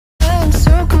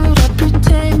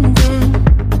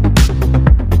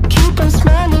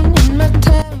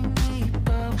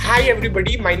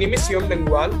everybody, my name is Shivam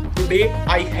Dangwal. Today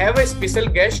I have a special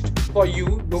guest for you,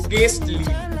 Lokesh Leel,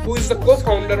 who is the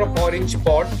co-founder of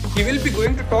OrangePod. He will be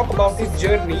going to talk about his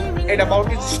journey and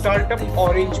about his startup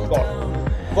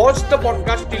OrangePod. Watch the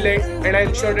podcast till end and I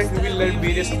am sure that you will learn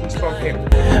various things from him.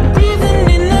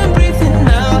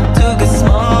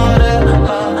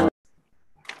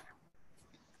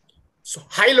 So,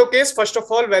 hi Lokesh, first of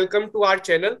all, welcome to our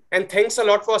channel and thanks a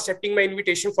lot for accepting my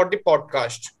invitation for the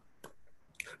podcast.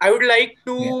 I would like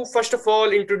to first of all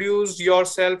introduce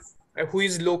yourself. Who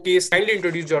is Lokesh? Kindly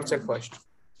introduce yourself first.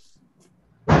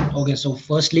 Okay, so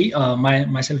firstly,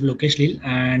 myself Lokesh Leel,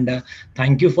 and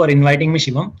thank you for inviting me,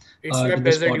 Shivam, to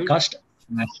this podcast.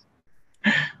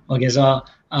 Okay, so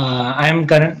I am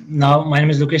now. My name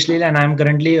is Lokesh Leel, and I am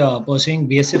currently pursuing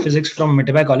BSc Physics from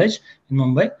Mithibai College in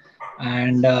Mumbai.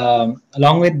 And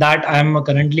along with that, I am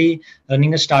currently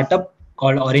running a startup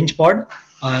called OrangePod.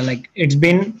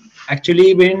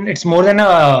 It's more than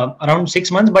around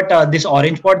 6 months, but this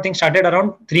OrangePod thing started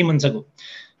around 3 months ago.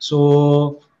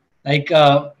 So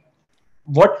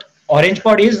what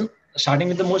OrangePod is, starting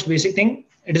with the most basic thing,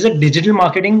 it is a digital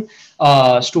marketing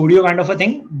studio kind of a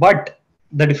thing. But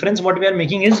the difference what we are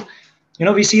making is,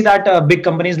 we see that big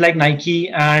companies like Nike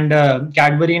and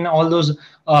Cadbury and all those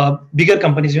bigger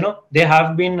companies, they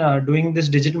have been doing this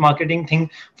digital marketing thing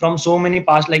from so many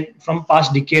past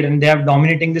decade, and they are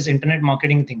dominating this internet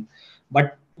marketing thing.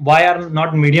 But why are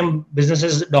not medium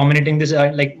businesses dominating this?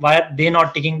 Why are they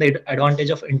not taking the advantage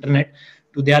of internet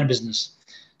to their business?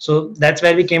 So that's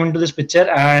where we came into this picture,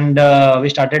 and we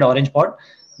started OrangePod,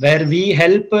 where we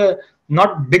help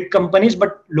not big companies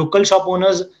but local shop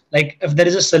owners. Like if there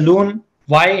is a saloon,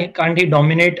 why can't he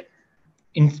dominate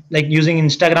using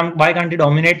Instagram? Why can't he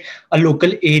dominate a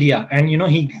local area? And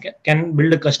he can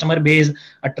build a customer base,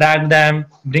 attract them,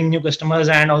 bring new customers,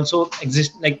 and also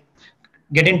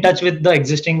get in touch with the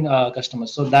existing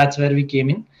customers. So that's where we came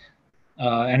in,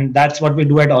 and that's what we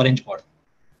do at OrangePod.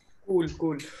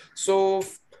 Cool. So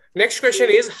next question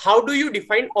is, how do you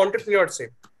define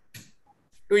entrepreneurship?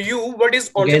 To you, what is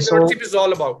entrepreneurship is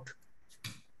all about?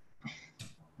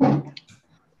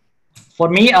 For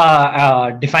me,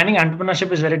 defining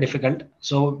entrepreneurship is very difficult.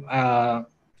 So I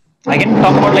can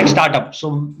talk about startup.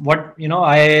 So what,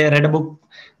 I read a book,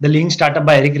 The Lean Startup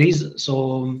by Eric Ries.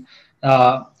 So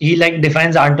he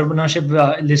defines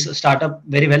entrepreneurship, this startup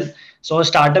very well. So a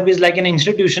startup is like an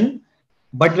institution,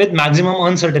 but with maximum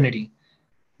uncertainty.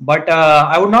 But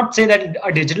I would not say that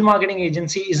a digital marketing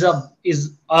agency is a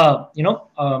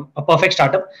perfect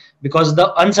startup, because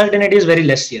the uncertainty is very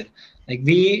less here.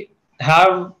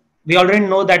 We already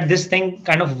know that this thing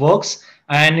kind of works,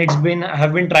 and have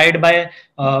been tried by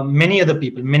many other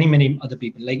people.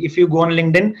 Like if you go on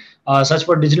LinkedIn, search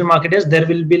for digital marketers, there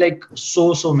will be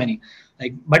so many.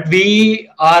 But we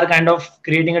are kind of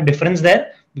creating a difference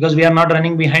there, because we are not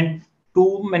running behind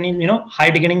too many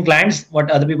high ticketing clients what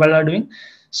other people are doing.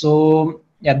 So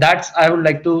yeah, that's I would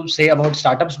like to say about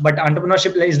startups. But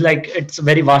entrepreneurship is it's a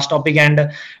very vast topic,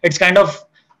 and it's kind of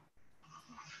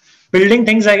building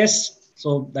things, I guess.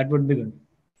 So that would be good.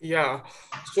 Yeah.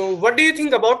 So what do you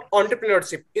think about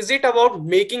entrepreneurship? Is it about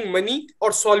making money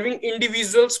or solving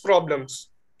individuals' problems?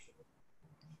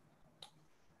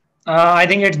 I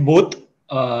think it's both.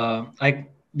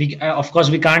 Of course,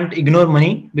 we can't ignore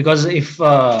money, because if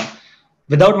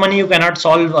without money you cannot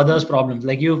solve others' problems.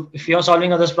 If you're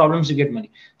solving others' problems, you get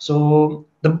money. So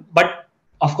but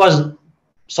of course,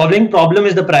 solving problem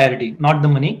is the priority, not the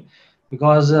money,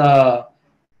 because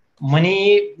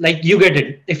money, you get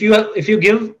it. If you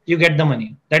give, you get the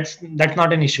money. That's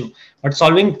not an issue. But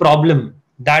solving problem,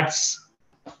 that's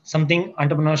something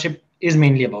entrepreneurship is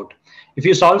mainly about. If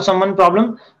you solve someone's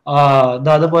problem,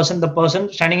 the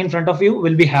person standing in front of you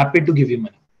will be happy to give you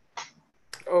money.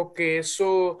 Okay,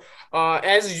 so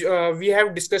as we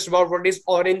have discussed about what is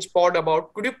OrangePod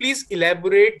about, could you please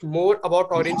elaborate more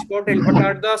about OrangePod and what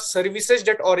are the services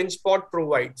that OrangePod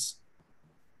provides?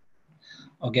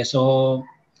 Okay, so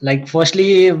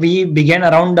firstly, we began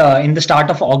around in the start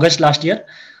of August last year,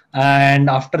 and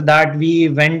after that we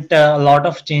went a lot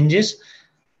of changes,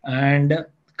 and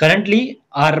currently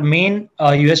our main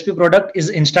USP product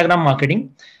is Instagram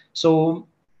marketing. So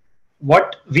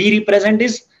what we represent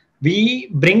is, we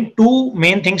bring two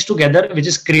main things together, which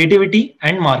is creativity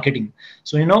and marketing.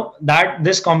 So that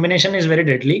this combination is very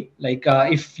deadly.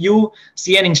 If you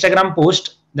see an Instagram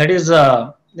post, that is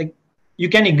you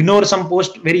can ignore some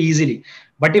post very easily.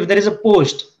 But if there is a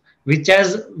post which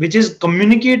is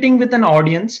communicating with an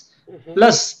audience,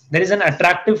 plus there is an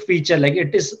attractive feature,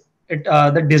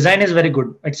 the design is very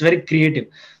good, it's very creative.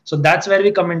 So that's where we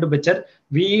come into picture.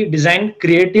 We design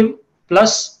creative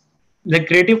plus like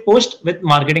creative post with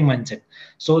marketing mindset.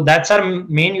 So that's our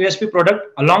main USP product.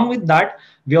 Along with that,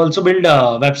 we also build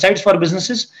websites for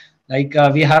businesses. Like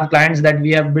we have clients that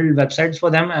we have built websites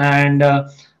for them, and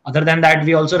other than that,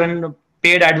 we also run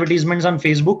paid advertisements on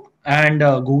Facebook and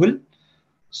Google.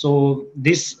 So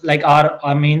this like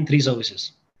our main three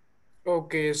services.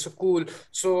 Okay, so cool.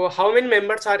 So how many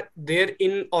members are there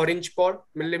in OrangePod?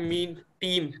 Mean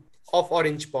team of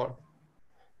OrangePod.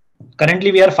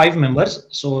 Currently, we are 5 members.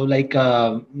 So like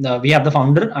we have the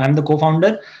founder, I am the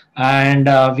co-founder,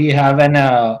 and we have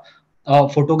a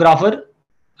photographer,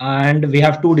 and we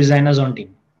have two designers on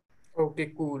team.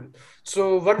 Okay, cool.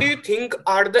 So what do you think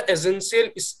are the essential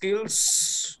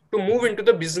skills to move into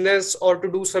the business or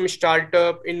to do some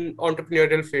startup in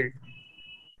entrepreneurial field?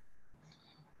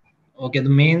 Okay, the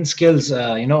main skills, You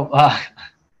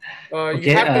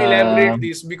okay. have to elaborate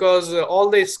this because all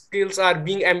the skills are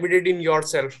being embedded in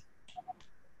yourself.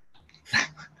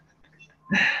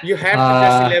 You have to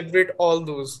just uh, elaborate all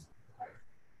those.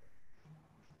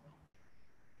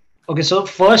 okay, so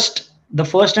the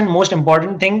first and most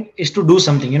important thing is to do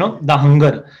something. The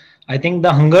hunger. I think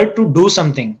the hunger to do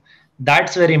something,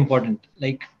 that's very important.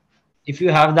 Like if you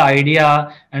have the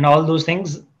idea and all those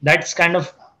things, that's kind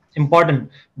of important.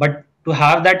 But to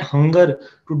have that hunger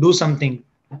to do something,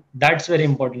 that's very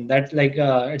important. That's like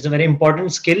it's a very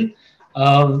important skill.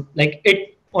 Like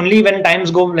it only when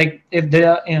times go, like if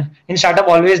there in startup,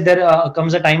 always there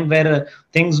comes a time where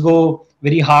things go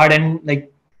very hard, and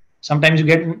like sometimes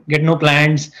you get no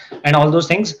clients and all those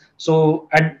things. So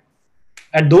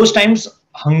at those times,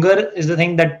 hunger is the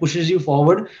thing that pushes you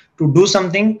forward to do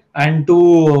something and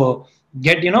to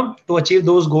get to achieve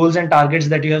those goals and targets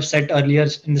that you have set earlier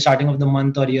in the starting of the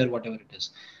month or year, whatever it is.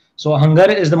 So hunger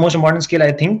is the most important skill.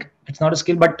 I think it's not a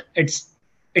skill, but it's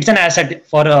an asset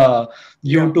for Yeah.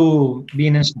 you to be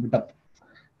in a startup.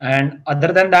 And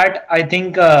other than that, I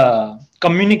think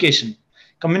communication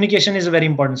is a very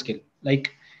important skill.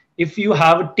 Like if you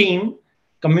have a team,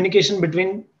 communication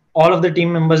between all of the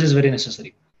team members is very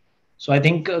necessary. So I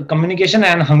think communication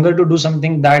and hunger to do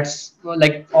something, that's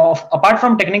like apart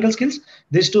from technical skills,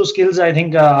 these two skills I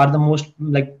think are the most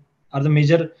like are the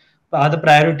major are the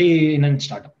priority in a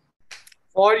startup.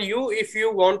 For you, if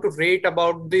you want to rate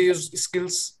about these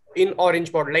skills in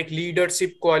OrangePod, like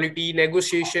leadership quality,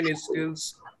 negotiation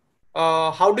skills,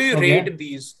 how do you Okay, rate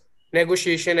these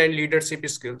negotiation and leadership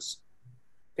skills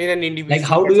in an like individual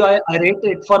how do person? I rate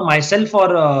it for myself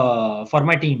or for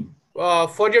my team?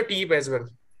 For your team as well.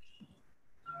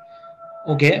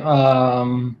 Okay.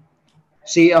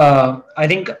 See, I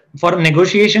think for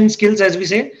negotiation skills, as we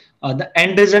say, the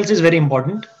end results is very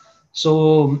important.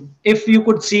 So, if you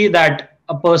could see that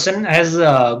a person has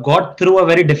got through a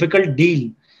very difficult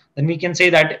deal, then we can say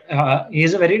that he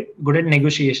is a very good at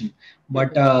negotiation.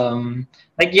 But Mhm.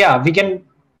 like, yeah, we can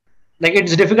like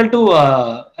it's difficult to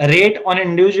rate on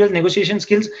individual negotiation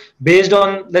skills based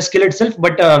on the skill itself,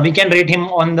 but we can rate him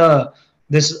on the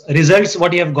this results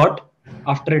what he have got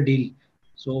after a deal.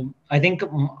 So I think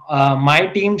my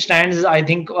team stands, I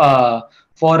think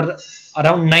for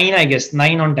around 9, I guess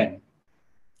 9 on 10.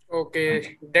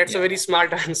 Okay, that's a Yeah. very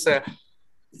smart answer.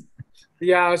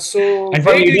 Yeah, so And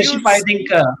for where do you leadership, I think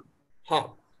see? Huh?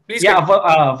 Please yeah,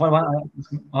 continue. for one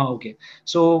okay,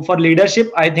 so for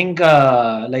leadership, I think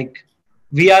like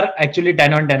we are actually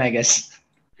 10 on 10, I guess.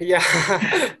 Yeah.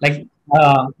 Like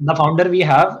the founder we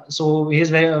have, so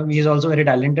he's also very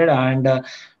talented. And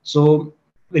so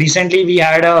recently we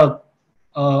had a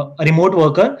remote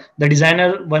worker, the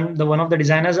designer, one of the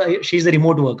designers, she's a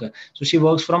remote worker, so she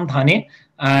works from Thane.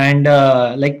 And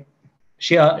like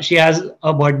she has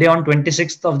a birthday on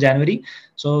 26th of January.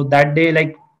 So that day,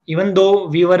 like even though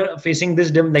we were facing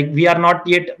this like we are not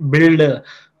yet build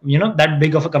that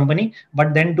big of a company,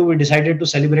 but then too we decided to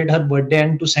celebrate her birthday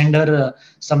and to send her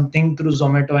something through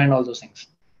Zomato and all those things.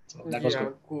 So that was Yeah,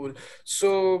 good. cool.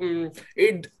 So,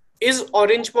 it is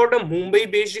OrangePod a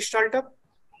Mumbai-based startup?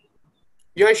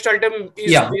 Your startup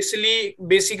is Yeah.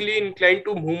 basically inclined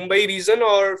to Mumbai region,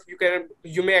 or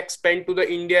you may expand to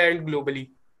the India and globally.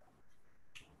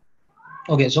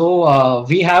 Okay. So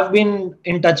we have been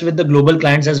in touch with the global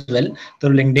clients as well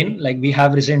through LinkedIn. Like we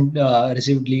have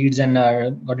received leads and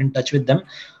got in touch with them.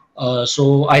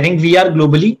 So I think we are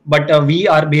globally, but we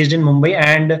are based in Mumbai,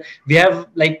 and we have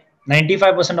like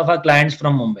 95% of our clients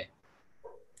from Mumbai.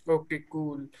 Okay,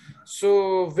 cool.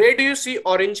 So, where do you see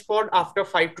OrangePod after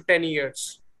 5 to 10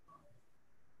 years?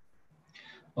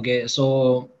 Okay,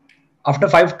 so after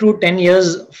 5 to 10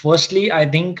 years, firstly, I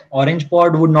think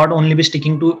OrangePod would not only be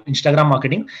sticking to Instagram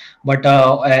marketing, but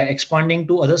expanding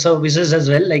to other services as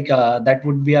well. Like that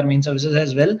would be our main services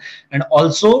as well, and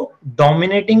also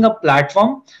dominating a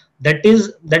platform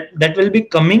that will be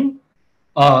coming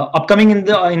upcoming in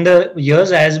the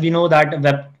years, as we know that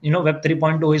web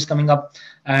 3.0 is coming up,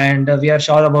 and we are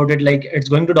sure about it, like it's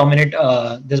going to dominate.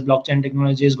 This blockchain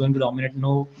technology is going to dominate,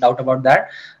 no doubt about that.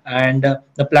 And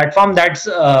the platform that's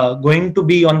going to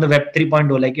be on the web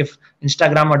 3.0, like if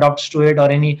Instagram adopts to it or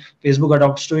any Facebook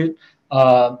adopts to it,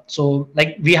 so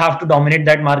like we have to dominate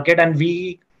that market, and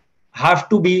we have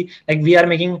to be like we are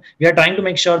trying to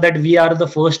make sure that we are the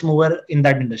first mover in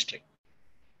that industry.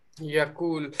 Yeah,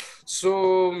 cool.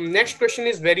 So next question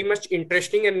is very much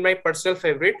interesting and my personal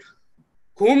favorite.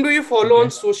 Whom do you follow on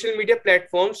social media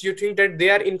platforms you think that they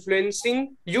are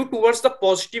influencing you towards the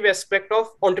positive aspect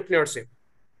of entrepreneurship?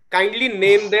 Kindly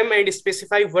name them and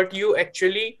specify what you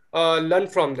actually learn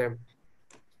from them.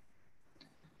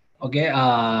 Okay.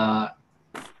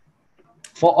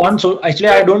 Actually,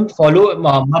 I don't follow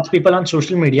much people on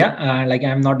social media. Like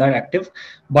I'm not that active,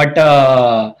 but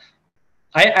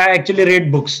I actually read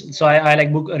books. So I like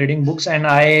reading books, and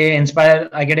I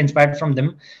get inspired from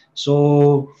them.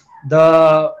 So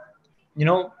the you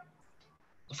know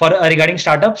for regarding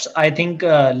startups, I think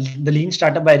the Lean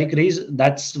Startup by Eric Ries,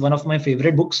 that's one of my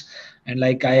favorite books, and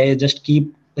like I just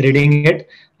keep reading it.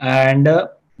 And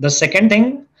the second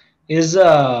thing is,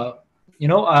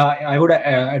 I would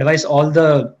advise all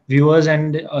the viewers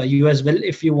and you as well,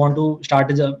 if you want to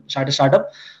start a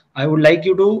startup, I would like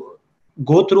you to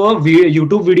go through a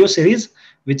YouTube video series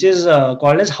which is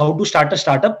called as How to Start a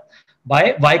Startup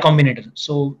by Y Combinator.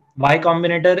 So Y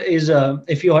Combinator is,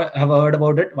 if you have heard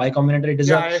about it, Y Combinator, it is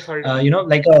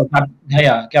like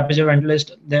a capital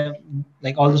venturist. They're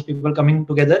like all those people coming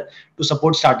together to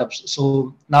support startups.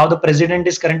 So now the president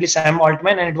is currently Sam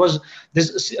Altman, and it was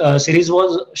this series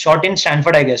was shot in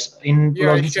Stanford, I guess, in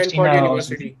 2016. Stanford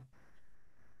University.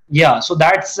 Yeah, so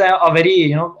that's a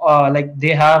very like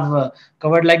they have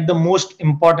covered like the most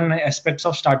important aspects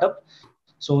of startup.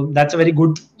 So that's a very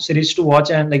good series to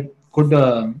watch, and like good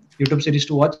YouTube series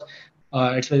to watch.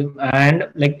 And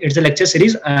like it's a lecture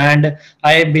series, and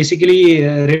I basically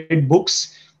read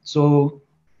books. So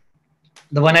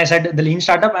the one I said, the Lean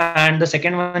Startup, and the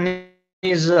second one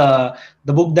is the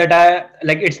book that I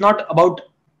like. It's not about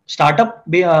startup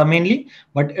mainly,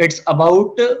 but it's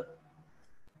about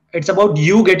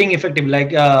you getting effective,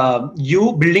 like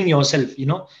you building yourself,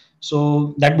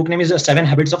 So that book name is Seven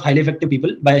Habits of Highly Effective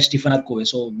People by Stephen R. Covey.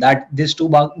 So that these two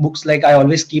books, like I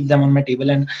always keep them on my table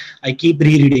and I keep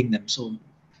rereading them. So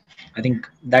I think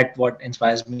that what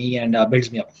inspires me and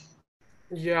builds me up.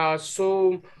 Yeah,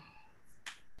 so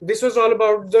this was all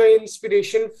about the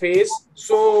inspiration phase.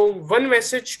 So one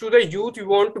message to the youth you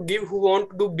want to give who want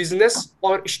to do business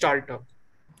or startup.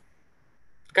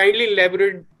 Kindly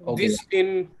elaborate this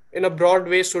in a broad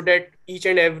way so that each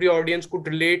and every audience could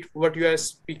relate what you are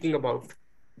speaking about.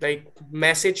 Like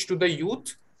message to the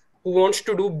youth who wants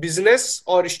to do business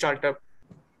or startup.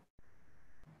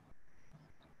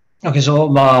 Okay,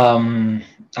 so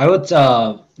I would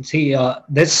see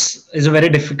this is a very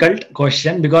difficult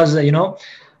question because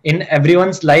in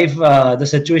everyone's life the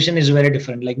situation is very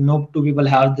different. Like no two people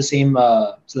have the same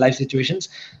life situations,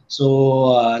 so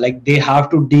like they have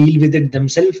to deal with it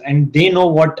themselves, and they know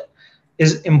what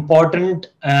is important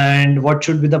and what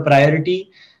should be the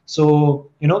priority. So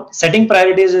setting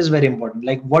priorities is very important.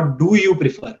 Like what do you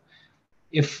prefer?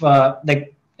 If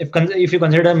if you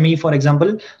consider me, for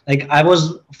example, like I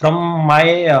was from my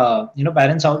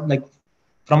parents out, like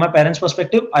from my parents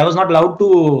perspective, I was not allowed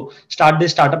to start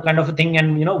this startup kind of a thing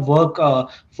and work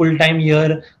full time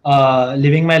here,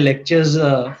 living my lectures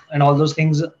and all those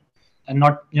things, and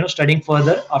not studying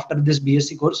further after this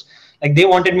BSc course. Like they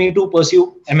wanted me to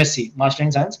pursue MSc, Master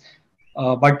in Science,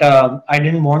 but I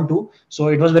didn't want to. So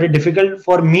it was very difficult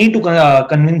for me to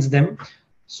convince them.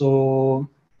 So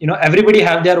everybody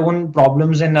have their own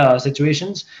problems and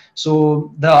situations.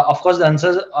 So of course the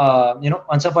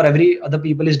answer for every other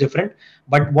people is different.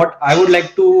 But what I would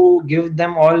like to give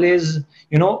them all is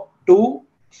to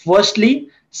firstly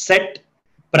set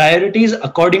priorities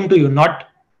according to you, not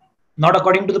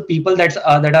according to the people that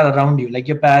are around you, like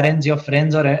your parents, your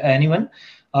friends, or anyone.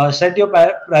 Set your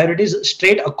priorities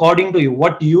straight according to you.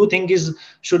 What you think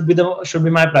should be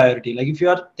my priority. Like if you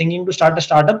are thinking to start a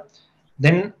startup,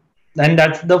 then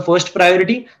that's the first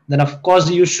priority. Then of course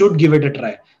you should give it a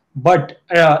try. But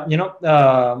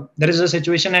there is a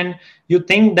situation and you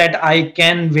think that I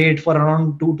can wait for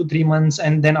around 2 to 3 months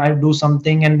and then I do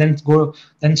something and then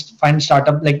find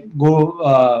startup, like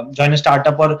go join a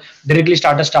startup or directly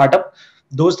start a startup,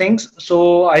 those things.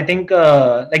 So I think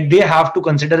like they have to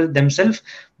consider themselves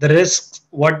the risks,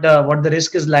 what the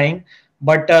risk is lying.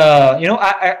 But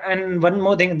and one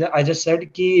more thing that I just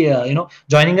said, ki,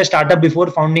 joining a startup before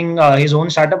founding his own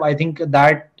startup, I think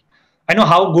that I know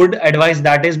how good advice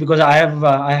that is, because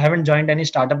I haven't joined any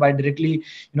startup. I directly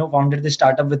founded this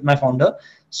startup with my founder.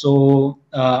 So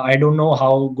I don't know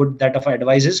how good that of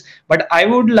advice is. But I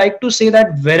would like to say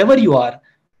that wherever you are,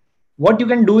 what you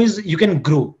can do is you can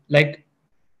grow. Like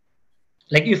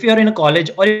if you are in a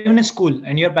college or even a school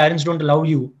and your parents don't allow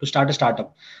you to start a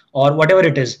startup or whatever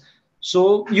it is,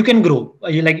 so you can grow.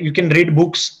 You can read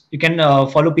books, you can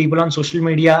follow people on social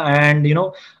media, and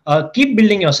keep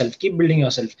building yourself,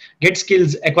 get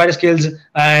skills, acquire skills,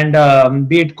 and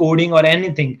be it coding or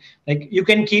anything. Like you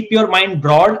can keep your mind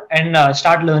broad and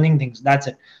start learning things. That's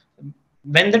it.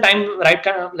 When the time right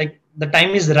kind of like the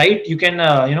time is right, you can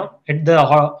hit the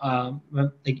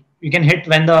like you can hit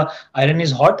when the iron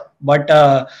is hot. But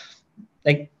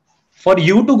like for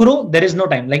you to grow, there is no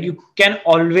time. Like you can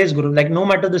always grow, like no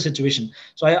matter the situation.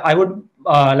 So I would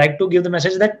like to give the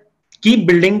message that keep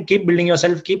building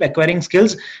yourself, keep acquiring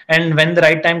skills, and when the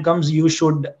right time comes, you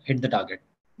should hit the target.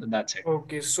 That's it.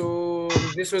 Okay, so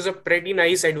this was a pretty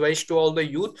nice advice to all the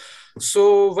youth.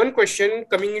 So one question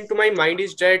coming into my mind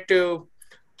is that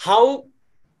how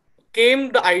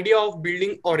came the idea of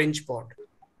building OrangePod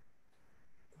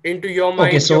into your Okay,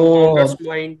 mind, your founder's so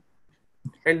mind,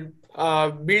 and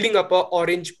building up a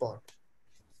OrangePod?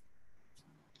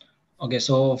 Okay,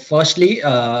 so firstly,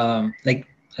 like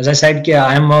as I said,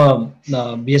 I am a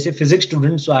BSc Physics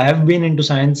student, so I have been into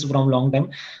science from long time,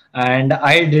 and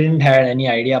I didn't had any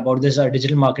idea about this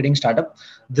digital marketing startup.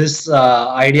 This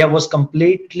idea was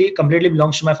completely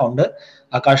belongs to my founder,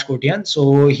 Akash Kotian.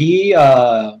 So he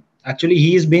actually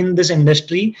he's been in this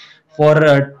industry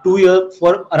for 2 years,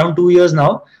 for around 2 years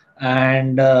now,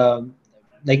 and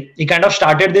like he kind of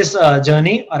started this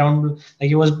journey around, like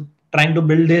he was trying to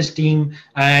build this team,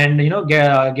 and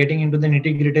getting into the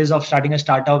nitty gritties of starting a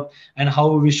startup and how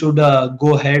we should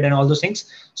go ahead and all those things.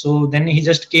 So then he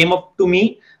just came up to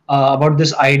me about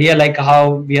this idea, like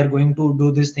how we are going to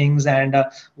do these things, and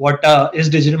what is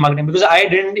digital marketing, because I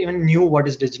didn't even knew what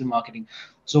is digital marketing.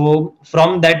 So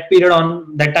from that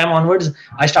time onwards,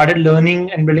 I started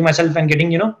learning and building myself and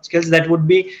getting skills that would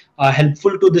be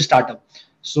helpful to the startup.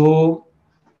 So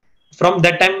from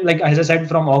that time, like as I said,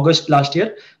 from August last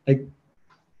year, like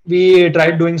we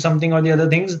tried doing something or the other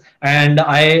things, and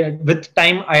I with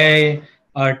time I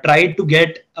tried to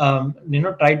get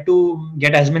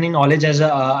as many knowledge as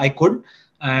I could.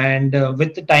 And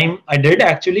with the time I did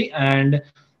actually. And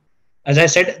as I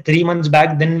said, 3 months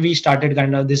back, then we started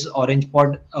kind of this orange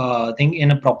pod thing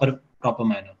in a proper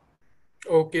manner.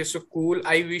 Okay, so cool.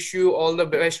 I wish you all the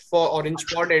best for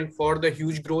OrangePod and for the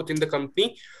huge growth in the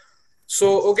company.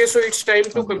 So, okay, so it's time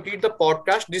to complete the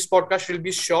podcast. This podcast will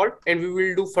be short, and we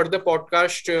will do further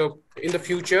podcast in the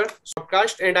future.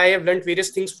 And I have learned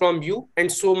various things from you,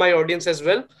 and so my audience as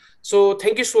well. So,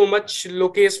 thank you so much,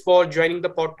 Lokesh, for joining the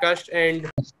podcast. And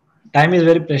Time is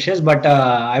very precious, but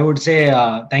I would say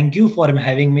thank you for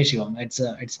having me, Shivam. It's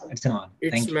an honor.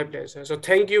 it's Thank you. my pleasure. So,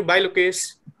 thank you. Bye,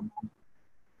 Lokesh.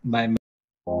 Bye.